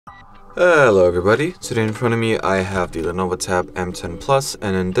Hello everybody, today in front of me I have the Lenovo Tab M10 Plus,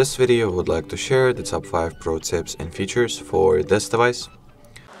 and in this video I would like to share the top 5 pro tips and features for this device.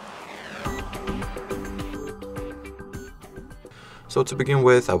 So to begin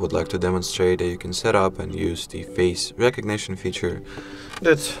with, I would like to demonstrate that you can set up and use the face recognition feature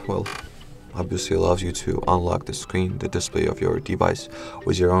that, well, obviously allows you to unlock the screen, the display of your device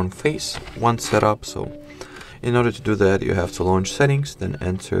with your own face once set up. So in order to do that, you have to launch settings, then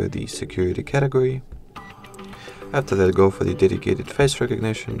enter the security category. After that, go for the dedicated face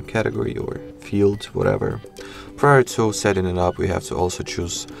recognition category or field, whatever. Prior to setting it up, we have to also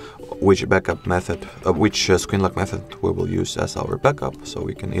choose which backup method, which screen lock method we will use as our backup. So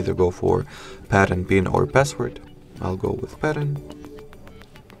we can either go for pattern, PIN, or password. I'll go with pattern.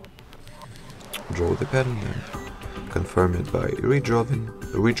 Draw the pattern and confirm it by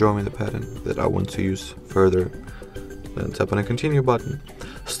redrawing the pattern that I want to use further. Then tap on the continue button.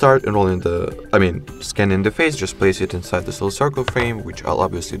 Start scanning the face. Just place it inside this little circle frame, which I'll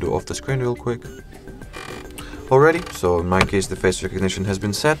obviously do off the screen real quick. Alrighty, so in my case the face recognition has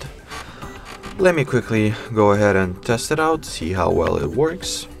been set. Let me quickly go ahead and test it out, see how well it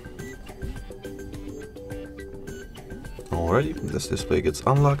works. Alrighty, this display gets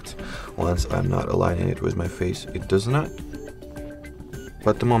unlocked. Once I'm not aligning it with my face, it does not.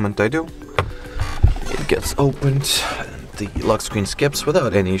 But the moment I do, it gets opened and the lock screen skips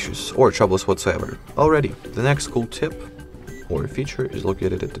without any issues or troubles whatsoever. Alrighty, the next cool tip or feature is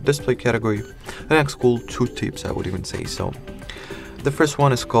located at the display category. The next cool 2 tips, I would even say so. The first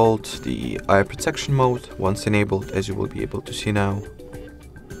one is called the eye protection mode. Once enabled, as you will be able to see now,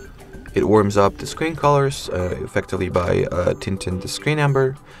 it warms up the screen colors effectively by tinting the screen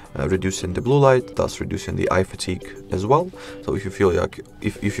amber, reducing the blue light, thus reducing the eye fatigue as well. So if you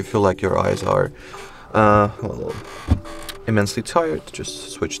feel like your eyes are immensely tired,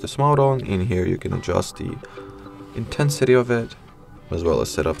 just switch this mode on. In here you can adjust the intensity of it, as well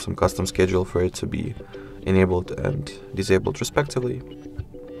as set up some custom schedule for it to be enabled and disabled respectively.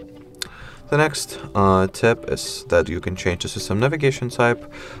 The next tip is that you can change the system navigation type.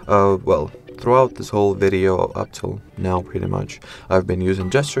 Throughout this whole video up till now pretty much, I've been using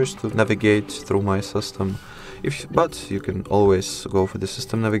gestures to navigate through my system. But you can always go for the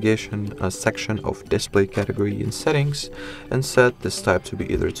system navigation section of display category in settings and set this type to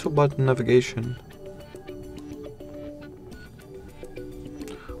be either 2-button navigation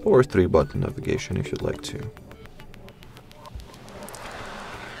or 3-button navigation if you'd like to.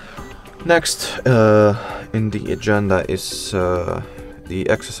 Next in the agenda is the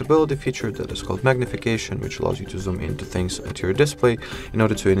accessibility feature that is called magnification, which allows you to zoom into things at your display. In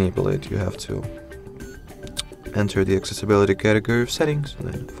order to enable it, you have to enter the accessibility category of settings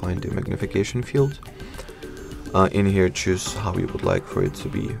and then find the magnification field. In here, choose how you would like for it to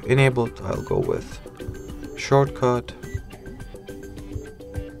be enabled. I'll go with shortcut,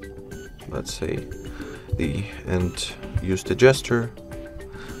 let's say, and use the gesture.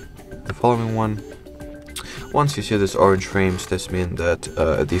 The following one. Once you see this orange frames, this means that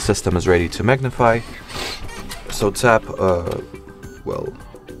the system is ready to magnify. So tap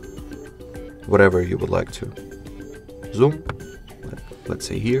whatever you would like to zoom, let's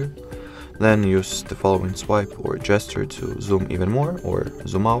say here. Then use the following swipe or gesture to zoom even more or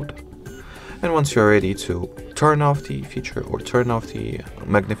zoom out. And once you're ready to turn off the feature or turn off the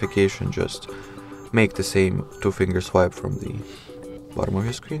magnification, just make the same 2-finger swipe from the bottom of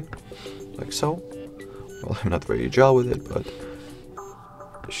your screen, like so. Well, I'm not very agile with it, but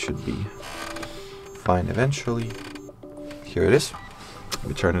it should be fine eventually. Here it is.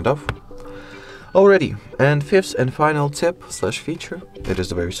 We turn it off. Alrighty, and fifth and final tip slash feature. It is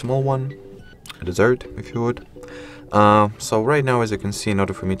a very small one, a dessert, if you would. So right now, as you can see, in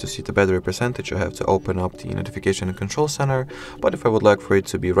order for me to see the battery percentage, I have to open up the notification and control center. But if I would like for it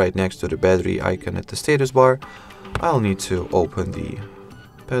to be right next to the battery icon at the status bar, I'll need to open the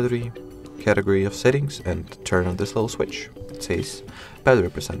battery category of settings and turn on this little switch. It says battery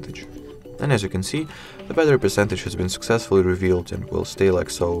percentage. And as you can see, the battery percentage has been successfully revealed and will stay like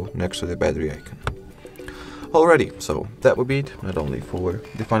so next to the battery icon. Alrighty, so that would be it, not only for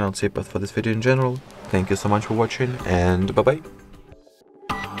the final tip but for this video in general. Thank you so much for watching, and bye bye.